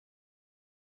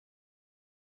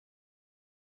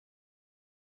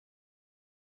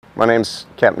My name's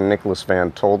Captain Nicholas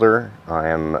Van Tulder. I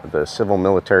am the Civil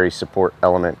Military Support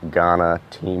Element Ghana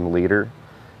team leader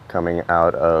coming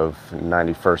out of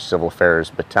 91st Civil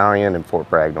Affairs Battalion in Fort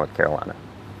Bragg, North Carolina.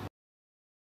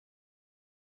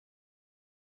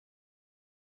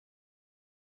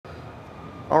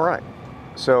 All right,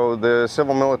 so the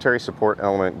Civil Military Support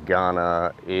Element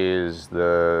Ghana is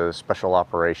the Special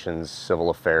Operations Civil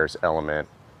Affairs element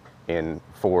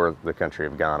for the country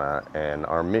of Ghana, and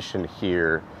our mission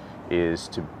here is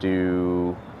to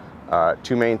do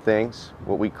two main things,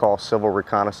 what we call civil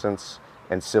reconnaissance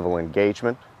and civil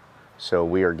engagement. So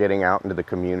we are getting out into the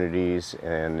communities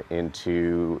and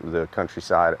into the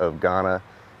countryside of Ghana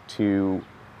to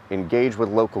engage with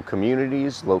local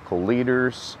communities, local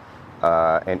leaders,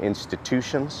 and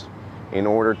institutions in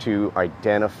order to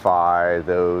identify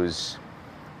those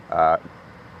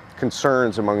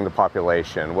concerns among the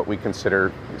population, what we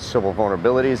consider civil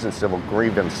vulnerabilities and civil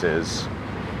grievances.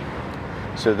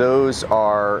 So those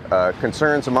are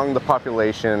concerns among the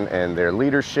population and their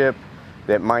leadership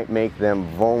that might make them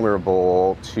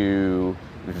vulnerable to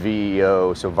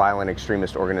VEO, so violent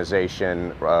extremist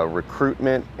organization,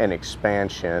 recruitment and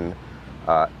expansion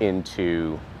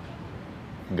into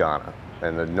Ghana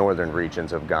and the northern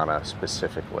regions of Ghana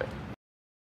specifically.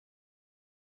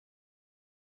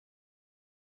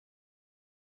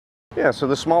 Yeah, so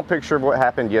the small picture of what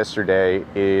happened yesterday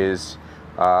is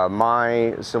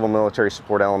my Civil Military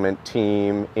Support Element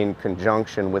team, in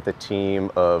conjunction with a team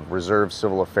of Reserve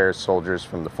Civil Affairs soldiers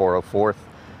from the 404th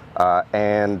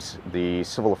and the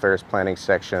Civil Affairs Planning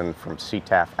Section from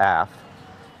CTAF-AF,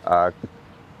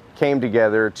 came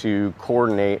together to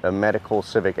coordinate a medical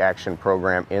civic action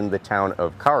program in the town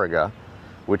of Karaga,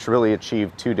 which really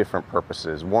achieved two different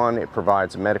purposes. One, it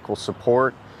provides medical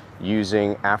support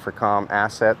using AFRICOM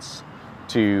assets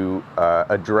to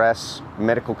address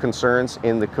medical concerns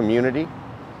in the community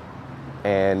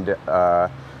and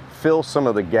fill some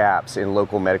of the gaps in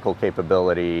local medical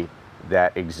capability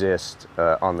that exist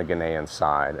on the Ghanaian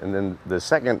side. And then the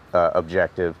second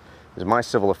objective is my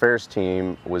civil affairs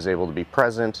team was able to be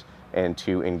present and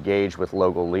to engage with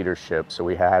local leadership. So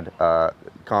we had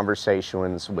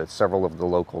conversations with several of the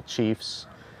local chiefs,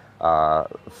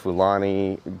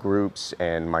 Fulani groups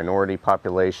and minority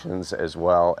populations, as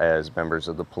well as members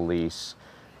of the police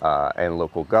and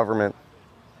local government,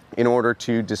 in order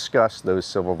to discuss those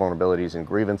civil vulnerabilities and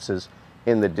grievances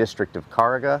in the district of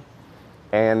Karaga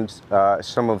and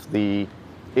some of the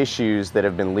issues that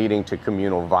have been leading to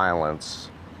communal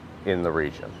violence in the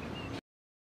region.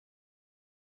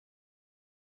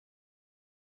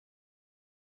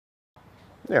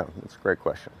 Yeah, that's a great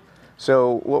question.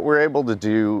 So what we're able to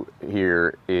do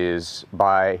here is,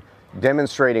 by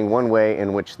demonstrating one way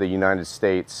in which the United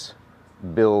States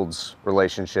builds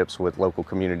relationships with local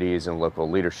communities and local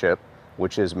leadership,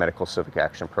 which is medical civic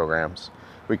action programs,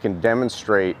 we can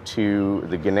demonstrate to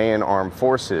the Ghanaian Armed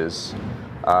Forces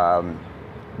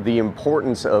the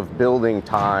importance of building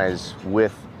ties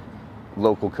with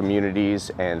local communities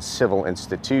and civil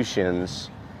institutions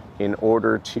in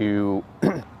order to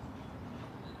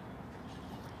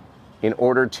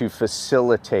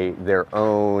facilitate their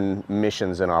own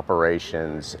missions and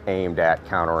operations aimed at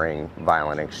countering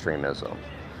violent extremism.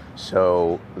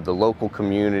 So the local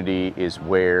community is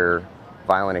where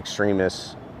violent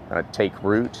extremists take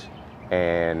root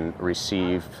and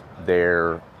receive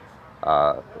their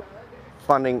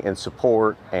funding and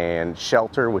support and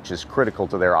shelter, which is critical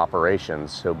to their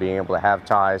operations. So being able to have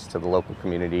ties to the local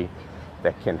community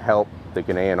that can help the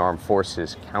Ghanaian Armed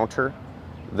Forces counter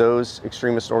those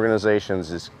extremist organizations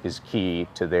is key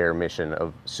to their mission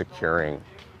of securing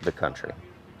the country.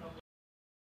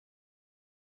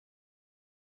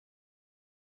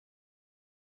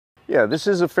 Yeah, this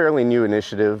is a fairly new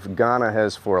initiative. Ghana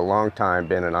has for a long time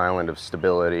been an island of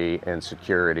stability and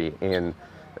security in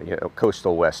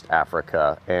coastal West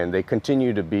Africa, and they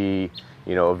continue to be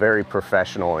a very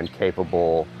professional and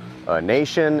capable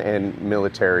nation and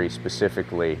military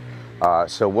specifically.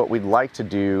 So what we'd like to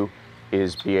do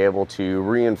is be able to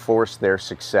reinforce their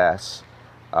success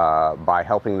by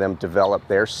helping them develop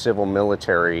their civil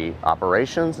military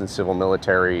operations and civil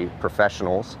military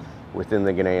professionals within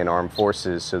the Ghanaian Armed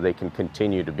Forces, so they can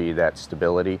continue to be that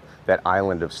stability, that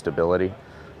island of stability,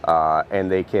 and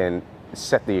they can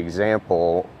set the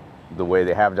example the way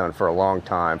they have done for a long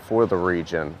time for the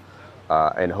region,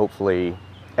 and hopefully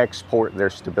export their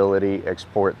stability,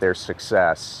 export their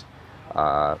success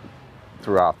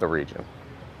throughout the region.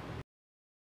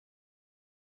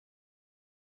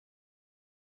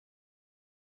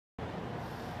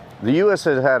 The U.S.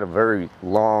 has had a very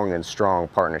long and strong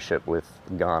partnership with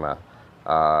Ghana.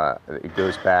 It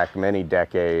goes back many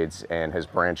decades and has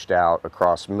branched out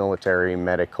across military,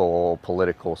 medical,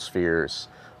 political spheres.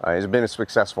 It's been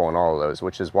successful in all of those,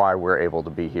 which is why we're able to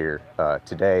be here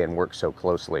today and work so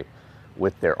closely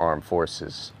with their armed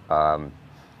forces.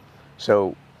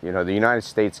 So, you know, the United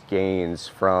States gains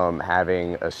from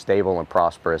having a stable and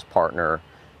prosperous partner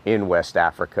in West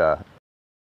Africa.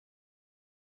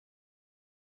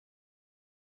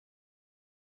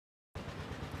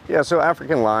 Yeah, so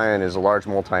African Lion is a large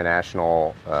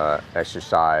multinational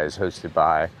exercise hosted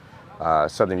by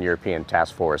Southern European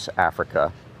Task Force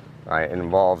Africa. It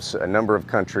involves a number of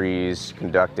countries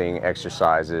conducting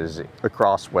exercises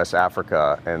across West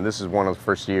Africa, and this is one of the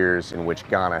first years in which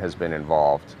Ghana has been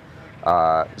involved.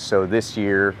 So this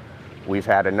year we've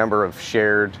had a number of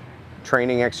shared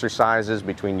training exercises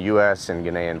between U.S. and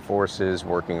Ghanaian forces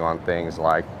working on things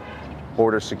like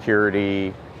border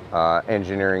security,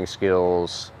 engineering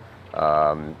skills,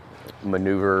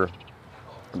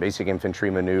 basic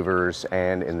infantry maneuvers,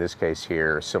 and in this case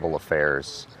here, civil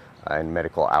affairs and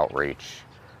medical outreach.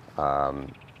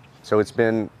 So it's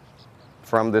been,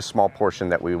 from this small portion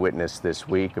that we witnessed this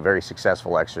week, a very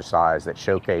successful exercise that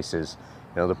showcases,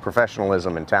 you know, the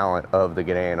professionalism and talent of the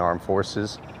Ghanaian Armed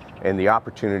Forces and the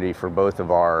opportunity for both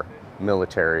of our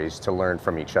militaries to learn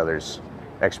from each other's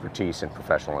expertise and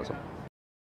professionalism.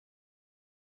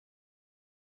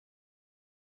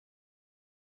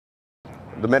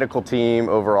 The medical team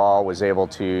overall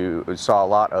saw a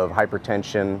lot of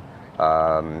hypertension,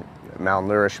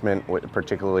 malnourishment,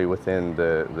 particularly within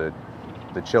the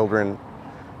children,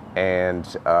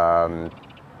 and a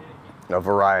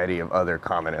variety of other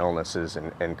common illnesses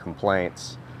and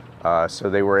complaints. So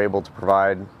they were able to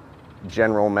provide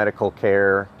general medical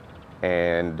care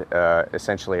and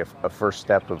essentially a first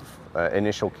step of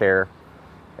initial care.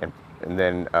 And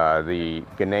then the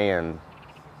Ghanaian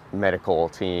medical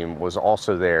team was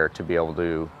also there to be able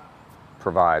to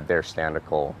provide their standard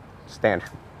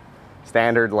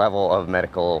level of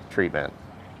medical treatment.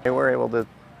 They were able to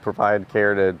provide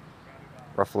care to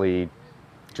roughly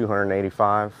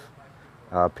 285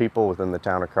 people within the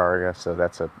town of Kariga, so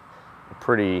that's a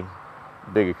pretty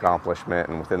big accomplishment,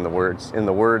 and in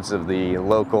the words of the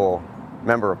local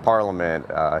member of parliament,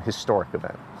 historic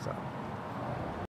event. So.